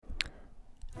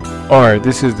All right,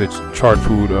 this is the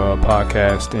Chartfood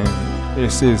podcast, and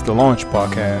this is the launch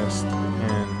podcast.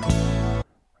 And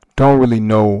don't really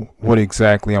know what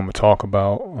exactly I'm gonna talk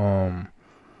about,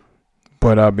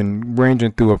 but I've been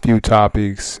ranging through a few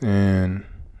topics, and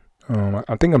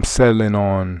I think I'm settling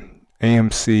on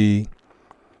AMC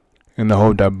and the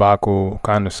whole debacle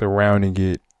kind of surrounding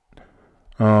it.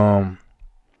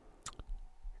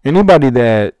 Anybody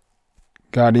that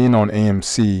got in on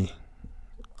AMC,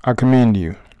 I commend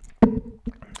you.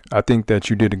 I think that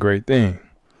you did a great thing.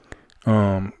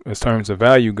 As terms of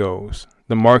value goes,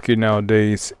 the market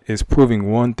nowadays is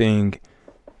proving one thing,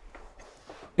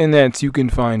 and that's you can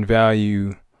find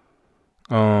value,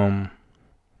 in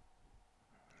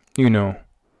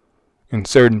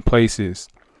certain places.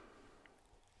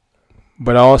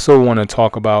 But I also want to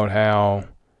talk about how,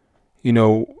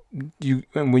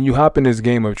 when you hop in this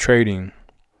game of trading,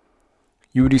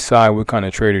 you decide what kind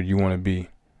of trader you want to be.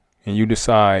 And you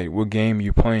decide what game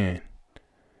you're playing.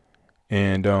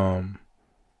 And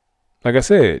like I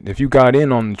said, if you got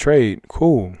in on the trade,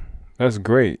 cool. That's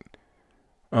great.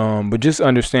 But just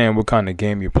understand what kind of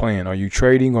game you're playing. Are you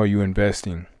trading or are you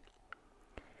investing?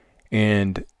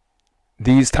 And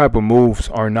these type of moves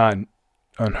are not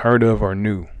unheard of or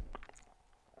new.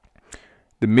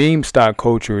 The meme stock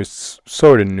culture is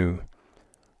sort of new.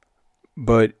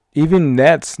 But even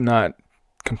that's not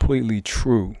completely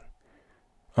true.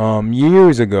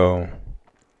 Years ago,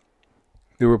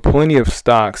 there were plenty of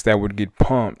stocks that would get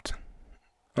pumped.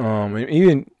 And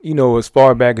even, as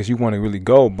far back as you want to really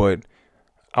go, but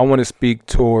I want to speak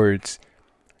towards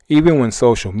even when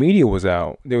social media was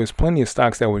out, there was plenty of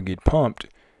stocks that would get pumped.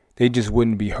 They just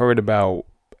wouldn't be heard about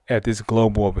at this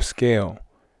global of a scale.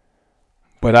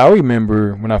 But I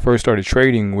remember when I first started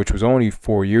trading, which was only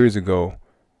 4 years ago,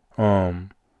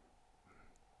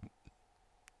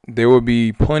 there would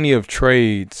be plenty of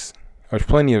trades or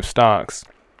plenty of stocks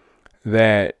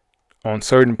that on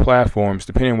certain platforms,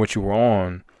 depending on what you were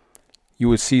on, you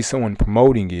would see someone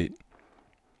promoting it.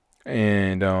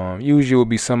 And usually it would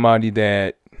be somebody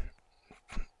that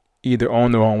either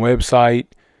owned their own website,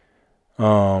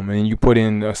 and you put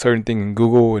in a certain thing in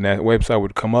Google and that website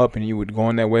would come up and you would go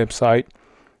on that website,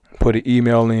 put an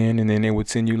email in, and then they would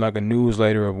send you like a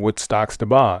newsletter of what stocks to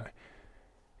buy.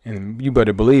 And you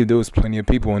better believe there was plenty of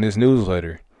people in this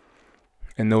newsletter.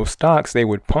 And those stocks, they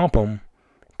would pump them.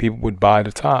 People would buy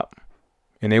the top.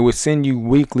 And they would send you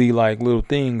weekly like little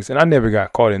things. And I never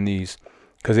got caught in these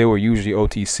because they were usually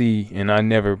OTC. And I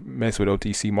never messed with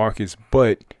OTC markets.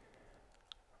 But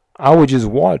I would just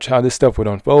watch how this stuff would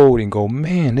unfold and go,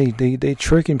 man, they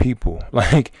tricking people.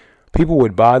 Like people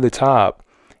would buy the top.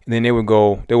 And then they would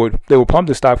pump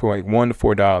the stock for like $1 to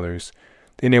 $4.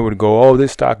 Then they would go, oh,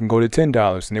 this stock can go to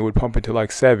 $10, and they would pump it to like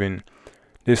 $7.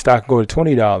 This stock can go to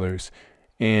 $20,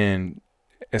 and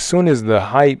as soon as the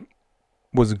hype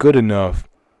was good enough,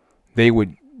 they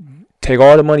would take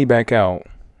all the money back out,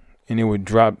 and it would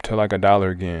drop to like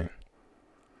 $1 again.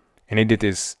 And they did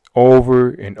this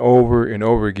over and over and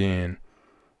over again.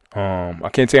 I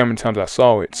can't tell you how many times I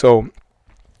saw it. So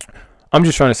I'm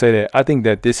just trying to say that I think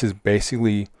that this is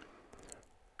basically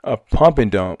a pump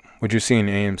and dump, what you're seeing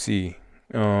in AMC.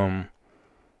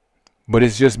 But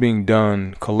it's just being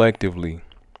done collectively.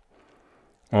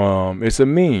 It's a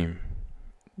meme.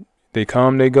 They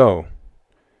come, they go.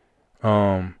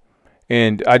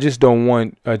 And I just don't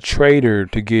want a trader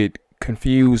to get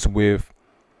confused with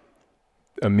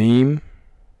a meme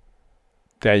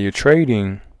that you're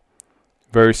trading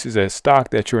versus a stock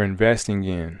that you're investing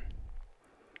in.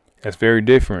 That's very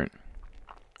different.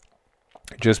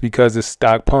 Just because the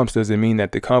stock pumps doesn't mean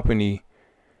that the company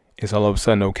is all of a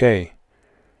sudden okay.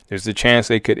 There's a chance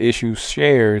they could issue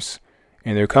shares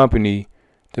in their company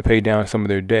to pay down some of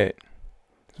their debt.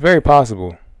 It's very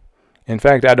possible. In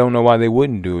fact, I don't know why they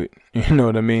wouldn't do it. You know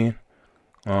what I mean?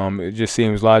 It just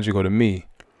seems logical to me.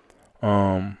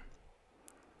 Now,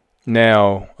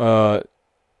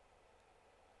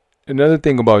 another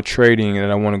thing about trading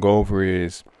that I want to go over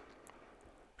is,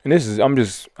 and this is I'm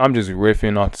just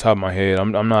riffing off the top of my head.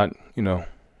 I'm not,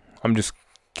 I'm just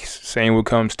saying what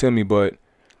comes to me, but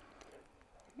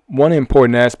one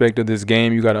important aspect of this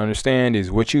game you got to understand is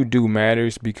what you do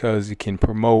matters because it can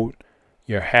promote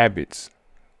your habits.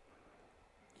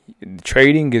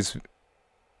 Trading is,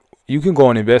 you can go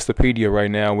on Investopedia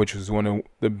right now, which is one of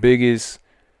the biggest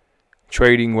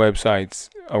trading websites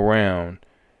around,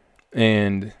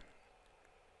 and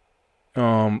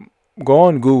go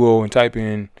on Google and type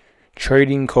in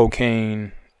trading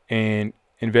cocaine and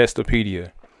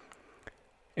Investopedia.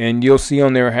 And you'll see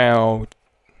on there how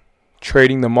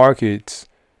trading the markets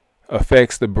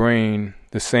affects the brain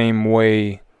the same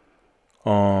way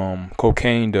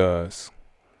Cocaine does.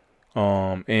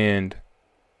 And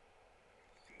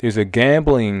there's a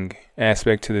gambling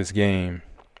aspect to this game.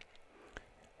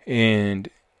 And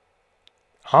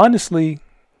honestly,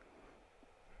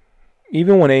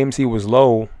 even when AMC was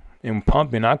low and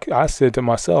pumping, I said to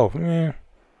myself, man,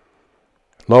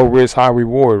 low risk, high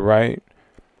reward, right?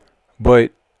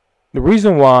 But the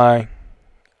reason why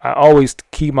I always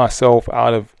keep myself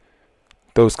out of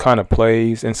those kind of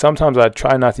plays, and sometimes I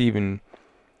try not to even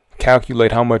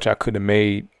calculate how much I could have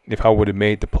made if I would have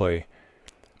made the play,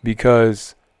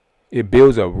 because it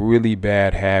builds a really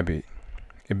bad habit.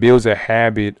 It builds a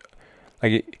habit.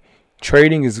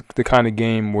 Trading is the kind of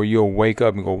game where you'll wake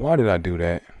up and go, why did I do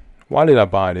that? Why did I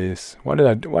buy this? Why did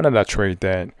I trade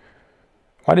that?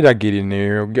 Why did I get in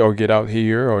there or get out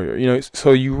here? Or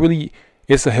so you really,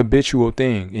 it's a habitual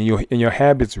thing, and your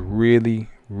habits really,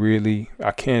 really,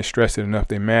 I can't stress it enough,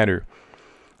 they matter.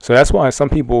 So that's why some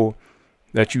people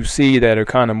that you see that are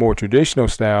kind of more traditional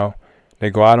style, they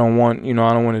go, I don't want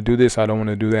to do this, I don't want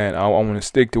to do that. I want to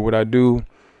stick to what I do.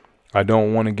 I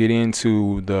don't want to get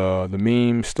into the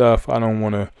meme stuff. I don't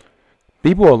want to.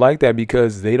 People are like that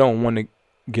because they don't want to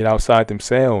get outside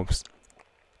themselves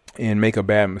and make a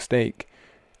bad mistake.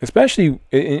 Especially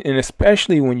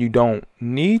when you don't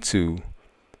need to,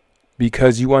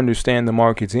 because you understand the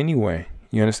markets anyway.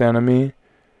 You understand what I mean?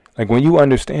 Like, when you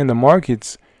understand the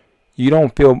markets, you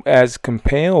don't feel as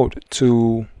compelled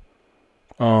to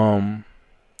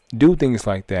do things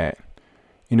like that.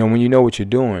 When you know what you're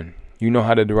doing, you know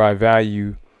how to derive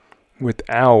value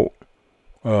without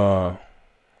putting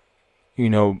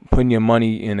your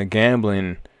money in a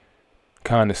gambling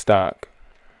kind of stock.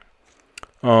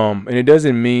 And it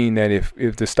doesn't mean that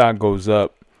if the stock goes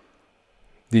up,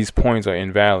 these points are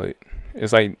invalid.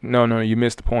 It's like, no, you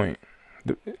missed the point.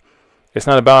 It's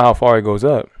not about how far it goes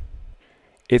up.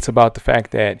 It's about the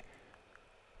fact that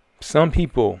some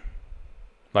people,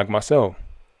 like myself,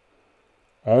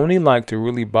 only like to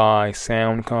really buy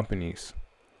sound companies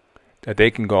that they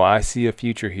can go, I see a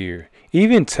future here.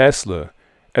 Even Tesla,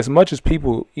 as much as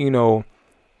people,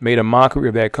 made a mockery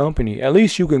of that company, at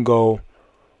least you can go,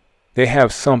 they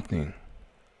have something,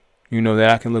 that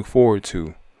I can look forward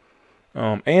to.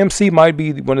 AMC might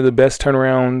be one of the best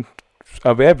turnarounds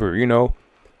of ever,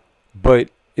 but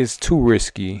it's too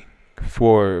risky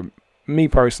for me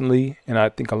personally, and I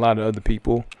think a lot of other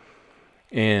people.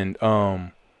 And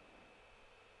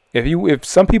if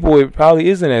some people, it probably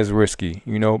isn't as risky,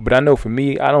 but I know for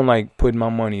me, I don't like putting my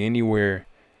money anywhere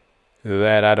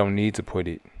that I don't need to put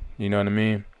it. You know what I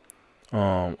mean?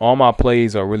 All my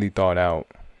plays are really thought out,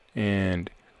 and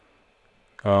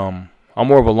I'm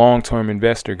more of a long-term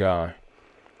investor guy.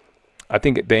 I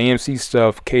think the AMC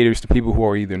stuff caters to people who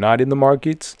are either not in the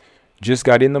markets, just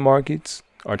got in the markets,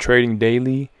 are trading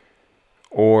daily,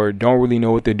 or don't really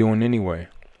know what they're doing anyway.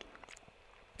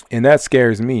 And that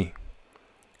scares me.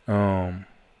 And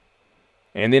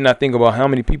then I think about how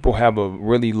many people have a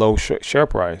really low share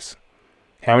price.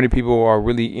 How many people are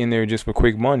really in there just for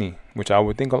quick money, which I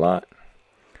would think a lot.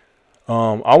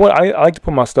 I like to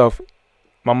put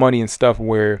my money in stuff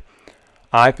where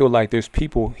I feel like there's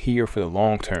people here for the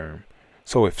long term.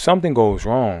 So if something goes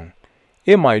wrong,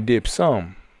 it might dip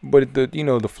some, but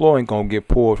the floor ain't gonna get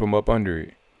pulled from up under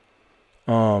it.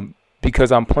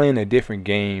 Because I'm playing a different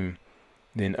game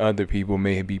than other people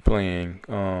may be playing,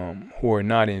 who are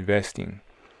not investing.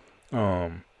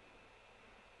 I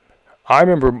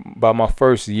remember about my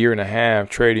first year and a half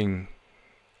trading,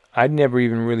 I never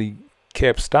even really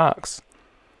kept stocks.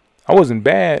 I wasn't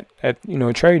bad at,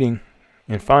 trading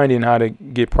and finding how to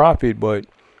get profit, but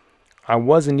I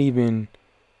wasn't even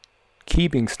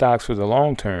keeping stocks for the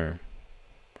long term.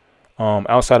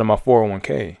 Outside of my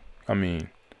 401k,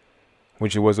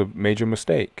 which was a major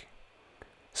mistake.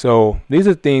 So these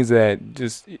are things that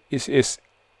just it's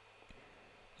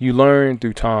you learn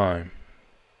through time.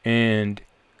 And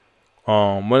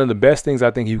one of the best things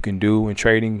I think you can do in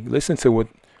trading, listen to what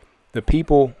the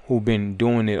people who've been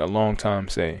doing it a long time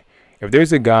say. If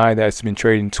there's a guy that's been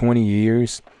trading 20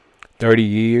 years, 30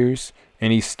 years,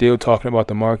 and he's still talking about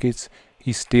the markets,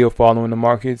 he's still following the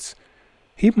markets,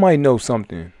 he might know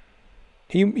something.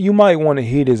 You might want to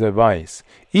heed his advice.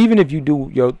 Even if you do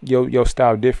your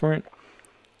style different,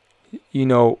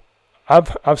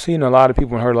 I've seen a lot of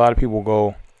people and heard a lot of people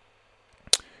go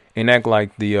and act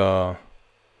like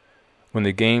when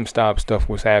the GameStop stuff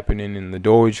was happening and the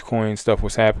Dogecoin stuff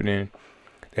was happening,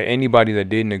 that anybody that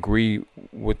didn't agree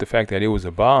with the fact that it was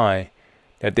a buy,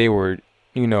 that they were,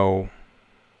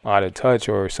 out of touch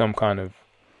or some kind of,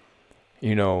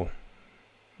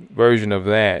 version of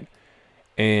that.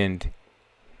 And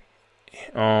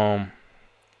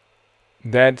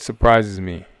that surprises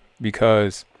me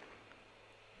because,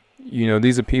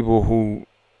 these are people who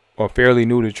are fairly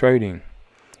new to trading.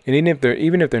 And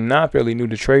even if they're not fairly new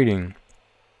to trading,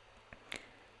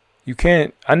 you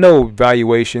can't, I know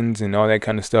valuations and all that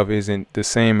kind of stuff isn't the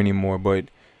same anymore, but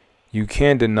you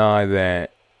can't deny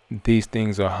that these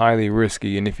things are highly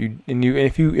risky. And if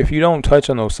you don't touch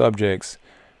on those subjects,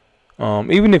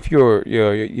 even if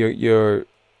you're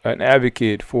an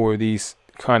advocate for these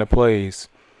kind of plays,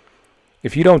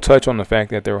 if you don't touch on the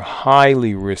fact that they're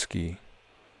highly risky,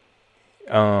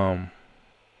 I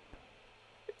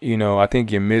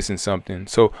think you're missing something.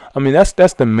 So, I mean,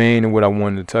 that's the main what I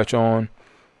wanted to touch on.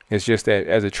 It's just that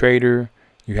as a trader,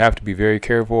 you have to be very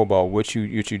careful about what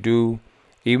you do.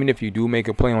 Even if you do make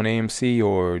a play on AMC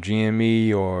or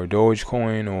GME or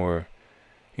Dogecoin or,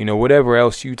 whatever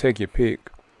else, you take your pick.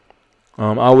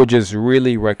 I would just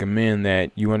really recommend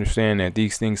that you understand that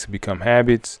these things can become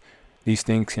habits. These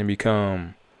things can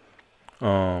become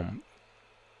the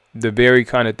very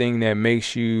kind of thing that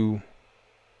makes you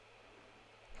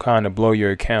kind of blow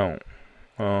your account.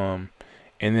 And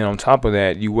then on top of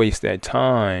that, you waste that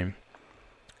time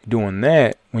doing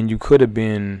that when you could have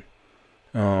been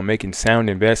making sound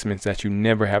investments that you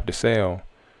never have to sell.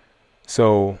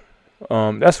 So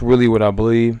that's really what I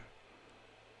believe.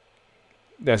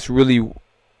 That's really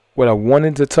what I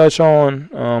wanted to touch on.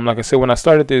 Like I said, when I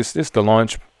started this is the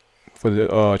launch for the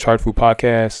Chartfood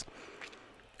podcast.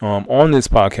 On this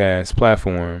podcast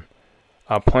platform,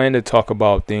 I plan to talk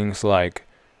about things like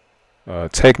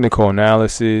technical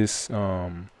analysis.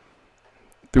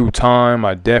 Through time,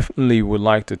 I definitely would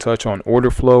like to touch on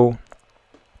order flow,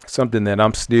 something that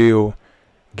I'm still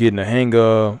getting the hang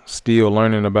of, still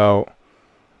learning about.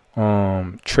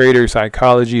 Trader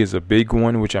psychology is a big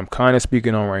one, which I'm kind of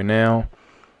speaking on right now.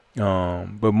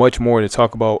 But much more to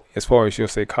talk about as far as your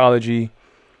psychology,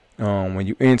 when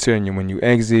you enter and when you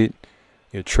exit,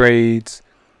 your trades,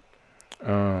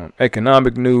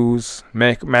 economic news,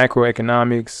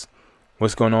 macroeconomics,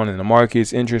 what's going on in the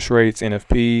markets, interest rates,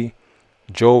 NFP,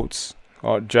 jolts,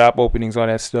 job openings, all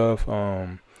that stuff.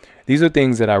 These are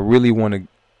things that I really want to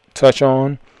touch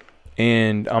on.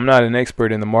 And I'm not an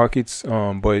expert in the markets,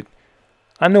 but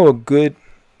I know a good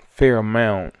fair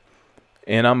amount.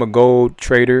 And I'm a gold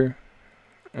trader.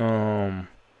 And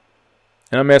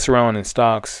I mess around in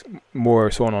stocks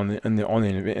more so on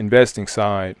the investing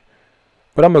side.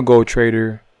 But I'm a gold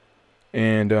trader.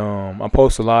 And I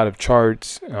post a lot of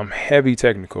charts. Heavy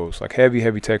technicals, like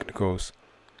heavy technicals.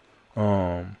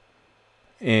 And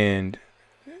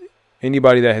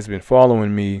anybody that has been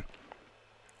following me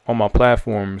on my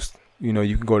platforms, you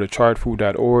can go to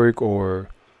chartfood.org or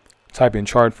type in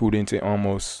Chartfood into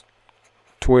almost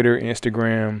Twitter,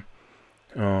 Instagram,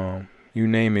 you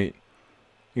name it,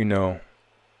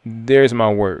 there's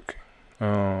my work.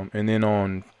 And then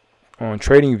on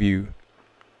TradingView,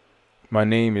 my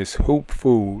name is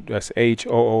Hoopfood. That's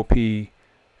HOOPFOOD.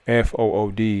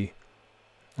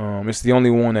 It's the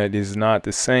only one that is not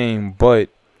the same, but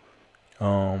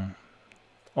all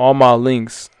my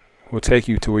links will take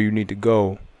you to where you need to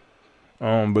go.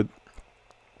 But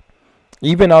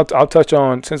even I'll touch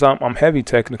on, since I'm heavy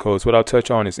technicals, what I'll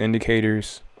touch on is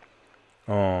indicators,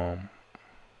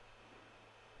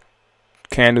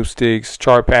 candlesticks,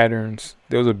 chart patterns.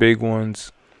 Those are big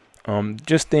ones.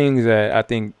 Just things that I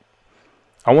think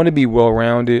I want to be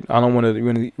well-rounded. I don't want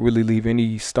to really leave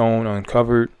any stone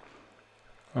uncovered.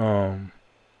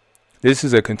 This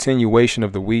is a continuation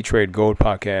of the We Trade Gold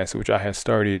podcast, which I had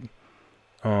started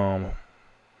a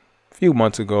few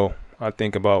months ago. I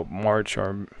think about March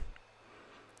or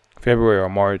February or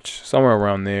March, somewhere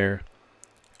around there.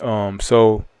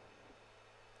 So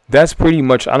that's pretty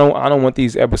much. I don't want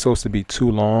these episodes to be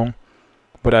too long,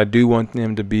 but I do want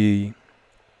them to be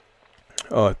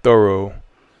thorough.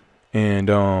 And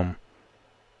I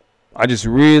just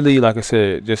really, like I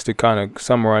said, just to kind of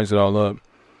summarize it all up,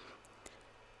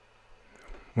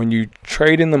 when you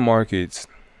trade in the markets,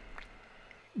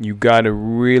 you got to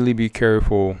really be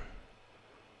careful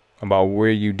about where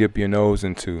you dip your nose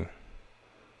into.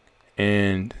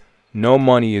 And no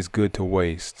money is good to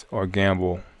waste or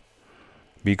gamble,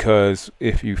 because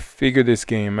if you figure this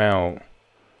game out,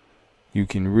 you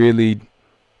can really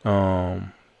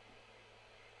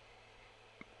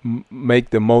make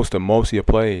the most of your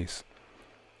plays,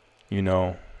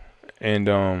 and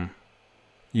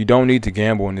you don't need to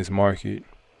gamble in this market.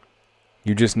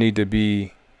 You just need to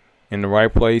be in the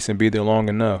right place and be there long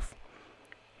enough.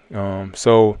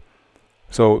 So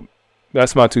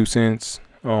that's my 2 cents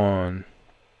on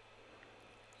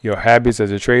your habits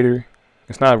as a trader.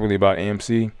 It's not really about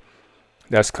AMC.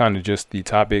 That's kind of just the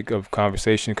topic of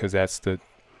conversation, because that's the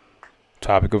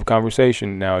topic of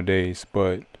conversation nowadays.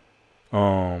 But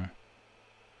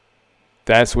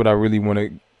that's what I really want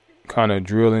to kind of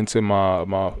drill into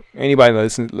my anybody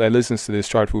that listens to this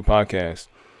Chartfood podcast.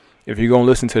 If you're gonna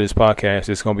listen to this podcast,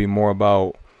 it's gonna be more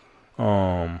about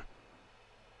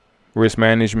risk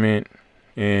management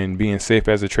and being safe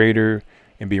as a trader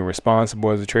and being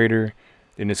responsible as a trader.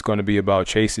 Then it's gonna be about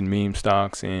chasing meme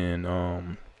stocks and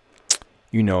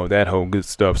that whole good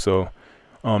stuff. So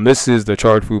this is the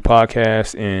Chartfood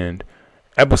podcast and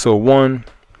episode 1,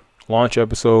 launch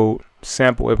episode,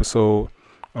 sample episode.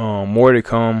 More to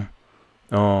come.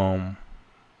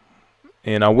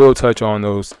 And I will touch on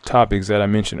those topics that I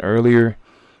mentioned earlier.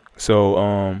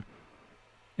 So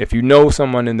if you know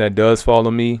someone that does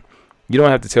follow me, you don't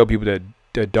have to tell people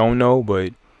that don't know,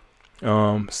 but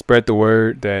spread the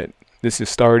word that this is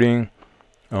starting.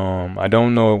 I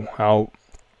don't know how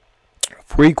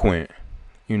frequent,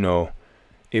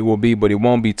 it will be, but it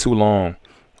won't be too long.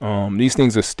 These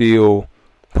things are still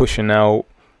pushing out.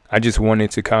 I just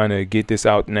wanted to kind of get this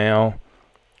out now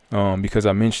because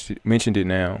I mentioned it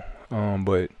now.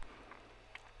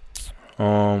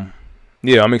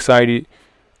 Yeah, I'm excited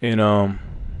and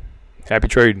happy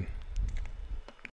trading.